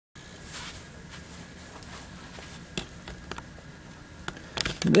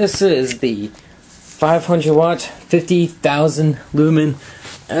This is the 500 watt, 50,000 lumen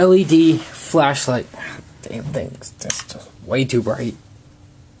LED flashlight. Damn thing's just way too bright.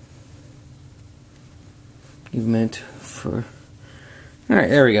 Give a minute for. Alright,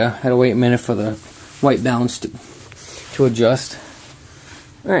 there we go. Had to wait a minute for the white balance to adjust.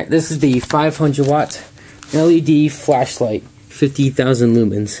 Alright, this is the 500 watt LED flashlight, 50,000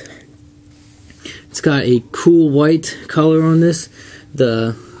 lumens. It's got a cool white color on this.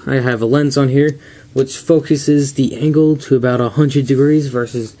 I have a lens on here which focuses the angle to about 100 degrees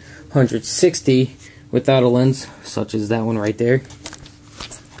versus 160 without a lens, such as that one right there.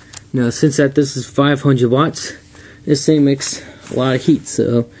 Now, since this is 500 watts, this thing makes a lot of heat,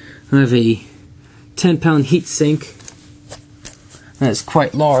 so I have a 10-pound heat sink that's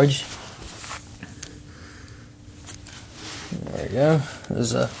quite large. There we go.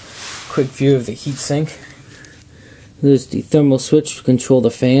 There's a quick view of the heat sink. There's the thermal switch to control the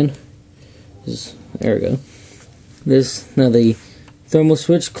fan. There we go. Now the thermal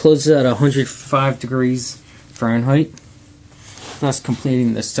switch closes at 105 degrees Fahrenheit, thus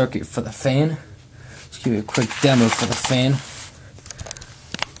completing the circuit for the fan. Let's give you a quick demo for the fan.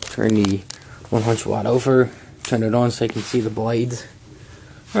 Turn the 100 watt over, turn it on so you can see the blades.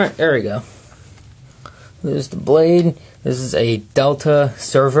 Alright, there we go. There's the blade. This is a Delta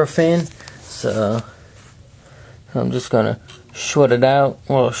server fan, so I'm just gonna short it out,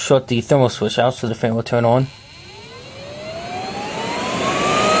 or short the thermal switch out so the fan will turn on.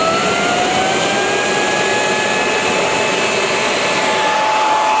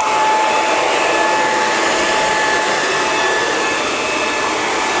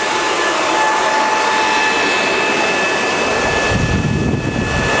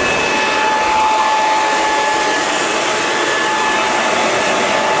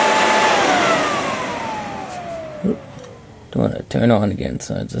 Don't want to turn on again,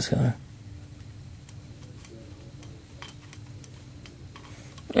 so I just gotta.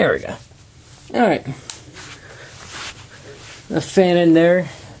 There we go. Alright. The fan in there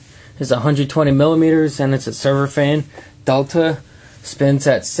is 120 millimeters, and it's a server fan. Delta spins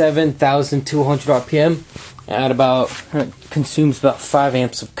at 7,200 RPM at consumes about 5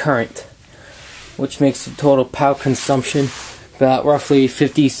 amps of current, which makes the total power consumption about roughly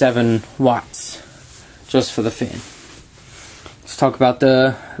 57 watts just for the fan. Let's talk about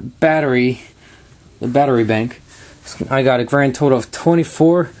the battery bank. I got a grand total of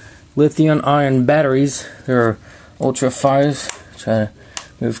 24 lithium-ion batteries. They're ultra fires. Try to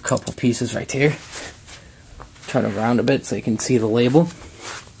move a couple pieces right here. Turn it around a bit so you can see the label.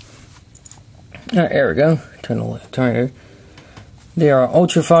 Alright, there we go. Turn it. They are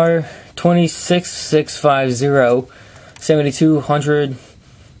ultra fire 26650 7200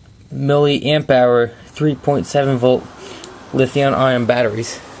 milliamp hour 3.7 volt lithium-ion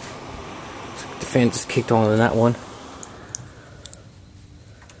batteries. The fan just kicked on that one.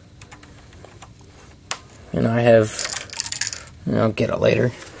 And I have, I'll get it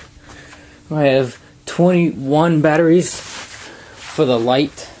later. I have 21 batteries for the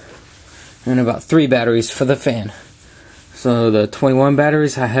light and about 3 batteries for the fan. So the 21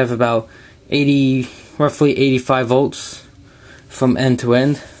 batteries, I have about roughly 85 volts from end to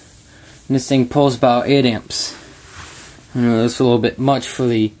end. And this thing pulls about 8 amps. I know that's a little bit much for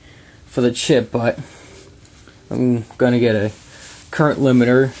the chip, but I'm gonna get a current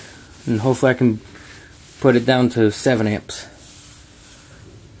limiter, and hopefully I can put it down to 7 amps,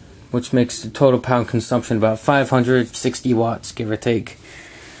 which makes the total power consumption about 560 watts, give or take,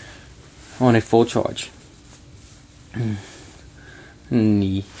 on a full charge. And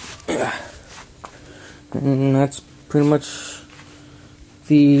that's pretty much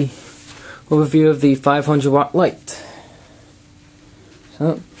the overview of the 500 watt light.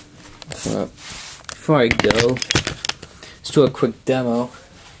 So before I go, let's do a quick demo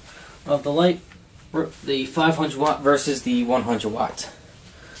of the light, the 500 watt versus the 100 watt.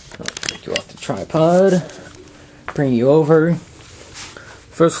 I'll take you off the tripod, bring you over.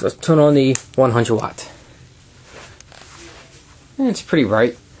 First, let's turn on the 100 watt. And it's pretty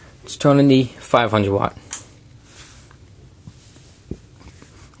bright. Let's turn on the 500 watt.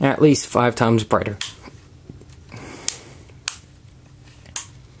 At least 5 times brighter.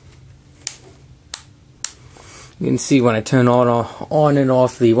 You can see when I turn on and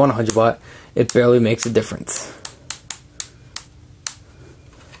off the 100 watt, it barely makes a difference.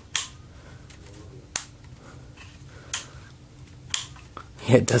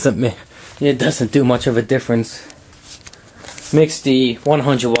 It doesn't do much of a difference. Makes the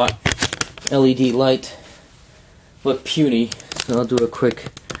 100 watt LED light look puny. So I'll do a quick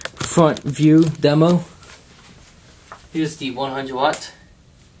front view demo. Here's the 100 watt.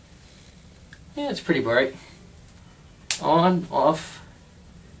 Yeah, it's pretty bright. On, off.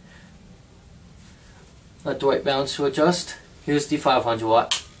 Let the white balance to adjust. Here's the 500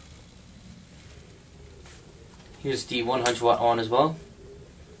 watt. Here's the 100 watt on as well.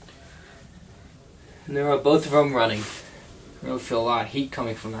 And there are both of them running. I really feel a lot of heat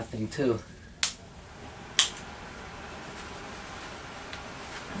coming from that thing too.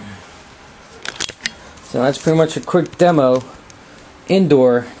 So that's pretty much a quick demo,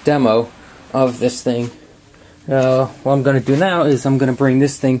 indoor demo of this thing. What I'm going to do now is I'm going to bring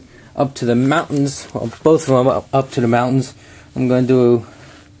this thing up to the mountains, well, both of them up to the mountains. I'm going to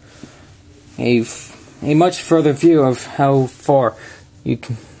do a much further view of how far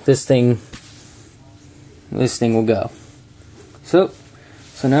this thing will go. So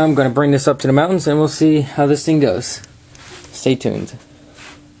now I'm going to bring this up to the mountains and we'll see how this thing goes. Stay tuned.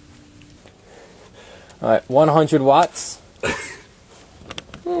 Alright, 100 watts.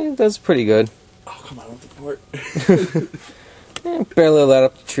 That's pretty good. Oh, come on, with the port. Barely let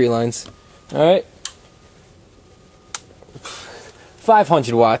up the tree lines. Alright.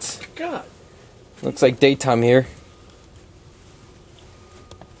 500 watts. God. Looks like daytime here.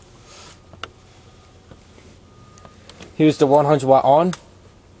 Here's the 100 watt on.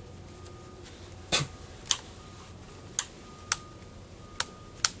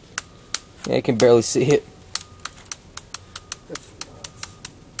 Yeah, you can barely see it.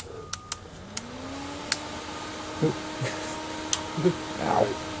 Ow.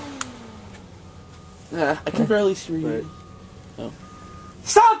 Yeah, I can barely see you. Oh.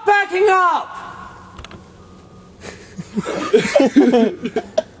 Stop backing up! Who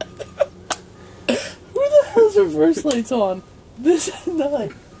the hell's reverse lights on this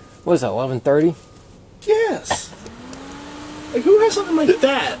night? What is that, 11:30? Yes. Like, who has something like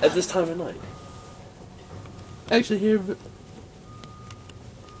that at this time of night? Actually, here.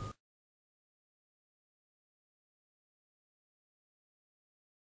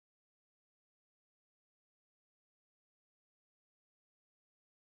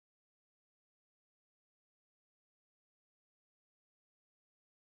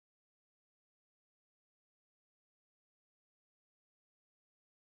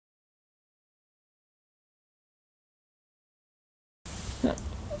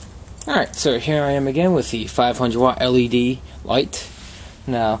 Alright, so here I am again with the 500 watt LED light.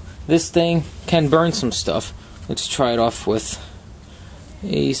 Now, this thing can burn some stuff. Let's try it off with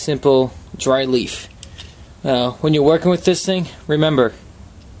a simple dry leaf. Now, when you're working with this thing, remember,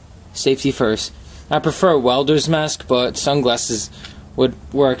 safety first. I prefer a welder's mask, but sunglasses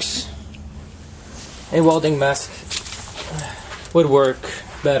works. A welding mask would work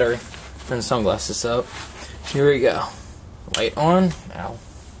better than sunglasses, so here we go. Light on. Ow.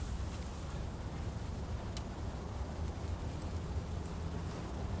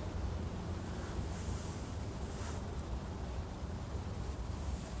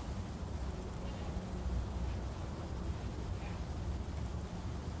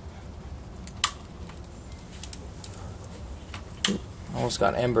 Almost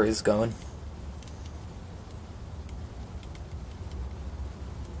got embers going.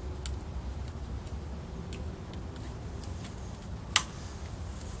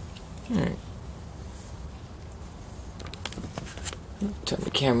 Alright. Turn the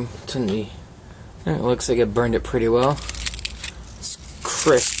camera, it looks like it burned it pretty well. It's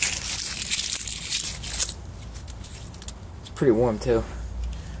crisp. It's pretty warm too.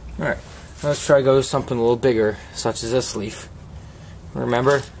 Alright, let's try to go with something a little bigger, such as this leaf.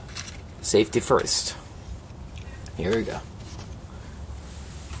 Remember, safety first. Here we go.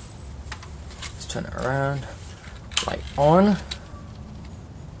 Let's turn it around. Light on.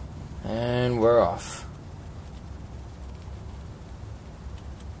 And we're off.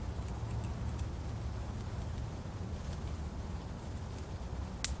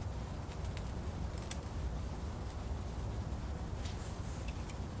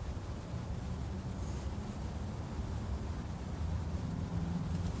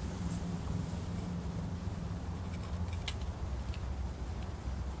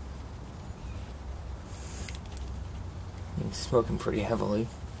 It's smoking pretty heavily.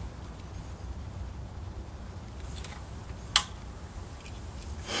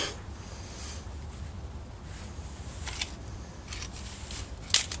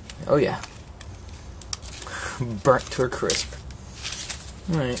 Oh yeah. Burnt to a crisp.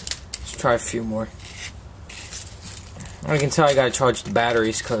 Alright, let's try a few more. I can tell I gotta charge the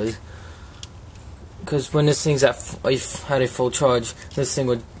batteries because when this thing's at a full charge, this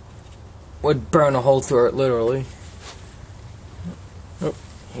thing would burn a hole through it, literally. Oh,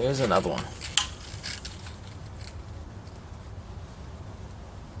 here's another one.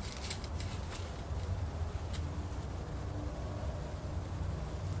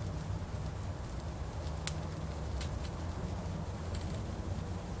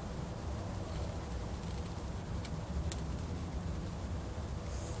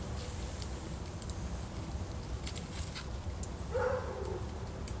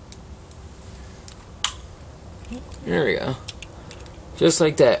 There we go. Just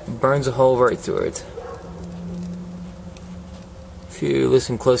like that. Burns a hole right through it. If you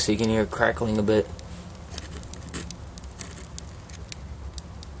listen closely, you can hear it crackling a bit.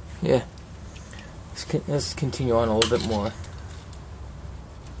 Yeah. Let's continue on a little bit more.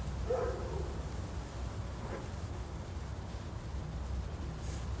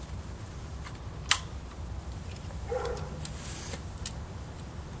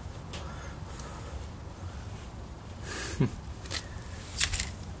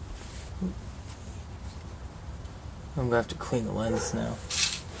 I'm gonna have to clean the lens now.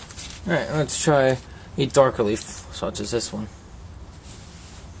 Alright, let's try a darker leaf, such as this one.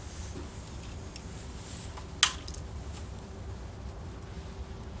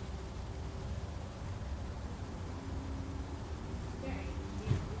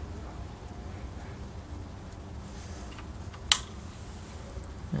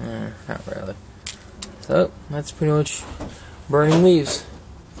 Not really. So, that's pretty much burning leaves.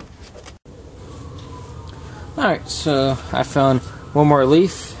 Alright, so I found one more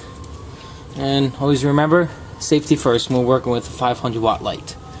leaf, and always remember, safety first when we're working with a 500 watt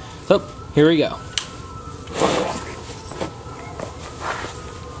light. So, here we go.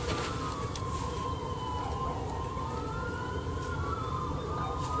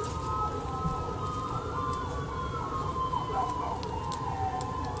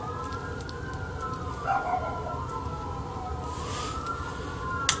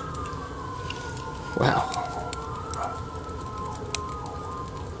 Wow.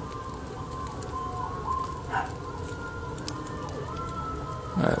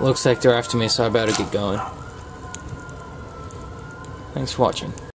 Alright, looks like they're after me, so I better get going. Thanks for watching.